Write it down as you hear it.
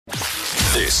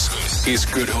This is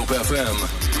Good Hope FM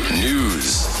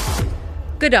News.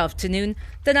 Good afternoon.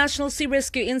 The National Sea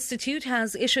Rescue Institute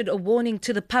has issued a warning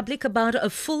to the public about a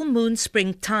full moon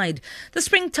spring tide. The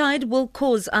spring tide will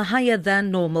cause a higher than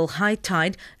normal high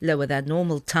tide, lower than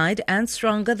normal tide and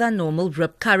stronger than normal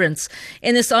rip currents.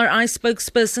 NSRI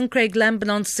spokesperson Craig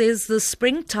Lambinon says the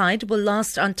spring tide will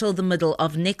last until the middle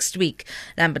of next week.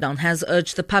 Lambinon has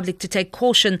urged the public to take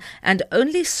caution and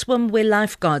only swim where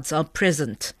lifeguards are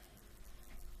present.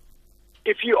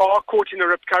 If you are caught in a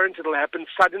rip current, it'll happen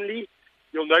suddenly.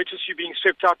 You'll notice you're being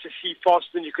swept out to sea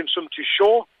faster than you can swim to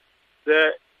shore.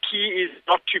 The key is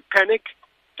not to panic.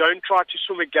 Don't try to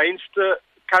swim against the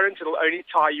current. It'll only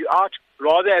tire you out.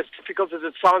 Rather, as difficult as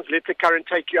it sounds, let the current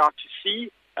take you out to sea.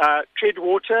 Tread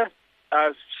water,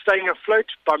 staying afloat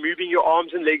by moving your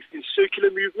arms and legs in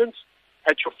circular movements.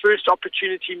 At your first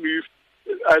opportunity,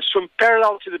 swim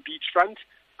parallel to the beachfront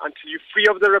until you're free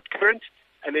of the rip current,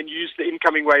 and then use the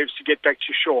incoming waves to get back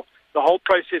to shore. The whole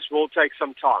process will take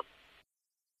some time.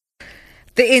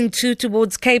 The N2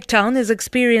 towards Cape Town is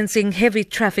experiencing heavy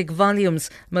traffic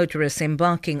volumes. Motorists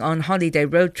embarking on holiday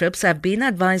road trips have been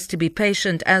advised to be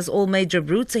patient as all major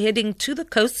routes heading to the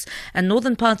coasts and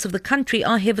northern parts of the country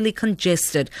are heavily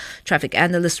congested. Traffic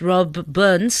analyst Rob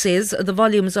Byrne says the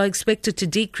volumes are expected to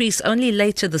decrease only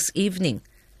later this evening.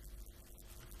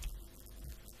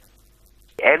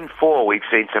 N4, we've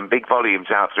seen some big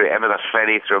volumes out through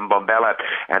Emerald-Feni, through Mbombela,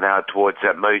 and out towards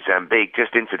Mozambique.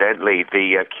 Just incidentally,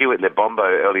 the queue at Lebombo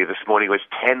earlier this morning was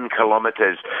 10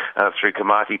 kilometres through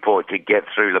Komati Port to get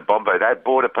through Lebombo. That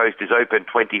border post is open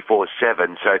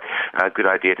 24/7, so a good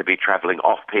idea to be travelling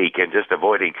off-peak and just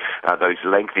avoiding those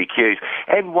lengthy queues.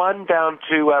 N1 down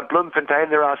to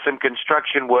Bloemfontein, there are some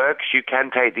construction works. You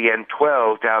can take the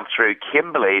N12 down through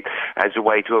Kimberley as a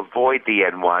way to avoid the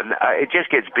N1. It just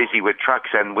gets busy with trucks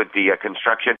and with the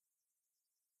construction.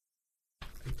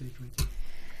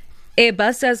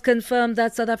 Airbus has confirmed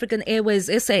that South African Airways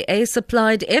SAA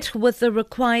supplied it with the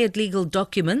required legal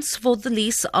documents for the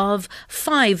lease of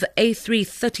 5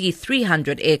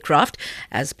 A330-300 aircraft,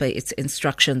 as per its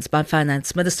instructions by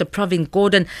Finance Minister Pravin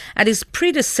Gordhan and his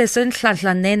predecessor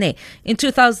Nhlanhla Nene. In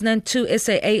 2002,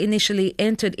 SAA initially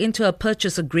entered into a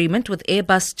purchase agreement with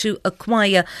Airbus to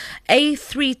acquire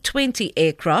A320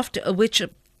 aircraft, which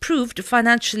proved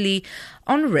financially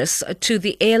onerous to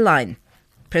the airline.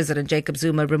 President Jacob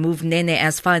Zuma removed Nene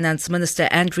as finance minister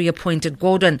and reappointed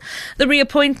Gordhan. The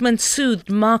reappointment soothed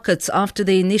markets after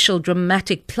the initial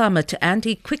dramatic plummet, and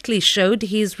he quickly showed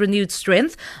his renewed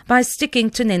strength by sticking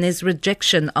to Nene's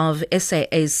rejection of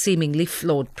SAA's seemingly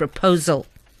flawed proposal.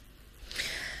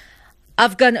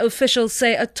 Afghan officials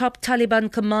say a top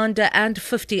Taliban commander and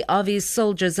 50 of his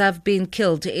soldiers have been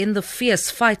killed in the fierce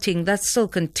fighting that still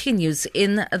continues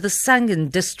in the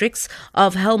Sangin districts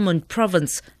of Helmand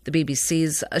province. The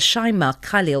BBC's Shaima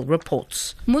Khalil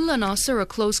reports. Mullah Nasser, a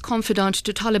close confidant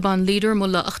to Taliban leader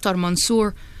Mullah Akhtar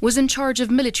Mansour, was in charge of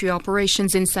military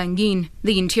operations in Sangin.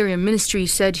 The Interior Ministry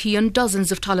said he and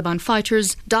dozens of Taliban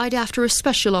fighters died after a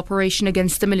special operation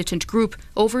against the militant group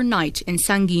overnight in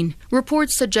Sangin.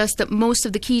 Reports suggest that most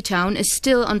of the key town is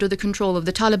still under the control of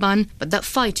the Taliban, but that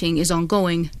fighting is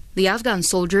ongoing. The Afghan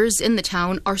soldiers in the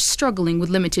town are struggling with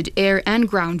limited air and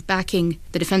ground backing.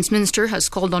 The Defence Minister has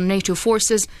called on NATO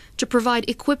forces to provide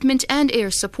equipment and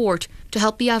air support to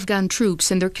help the Afghan troops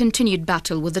in their continued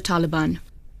battle with the Taliban.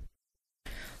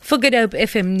 For Good Hope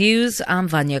FM News, I'm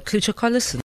Vanya Klucher-Collison.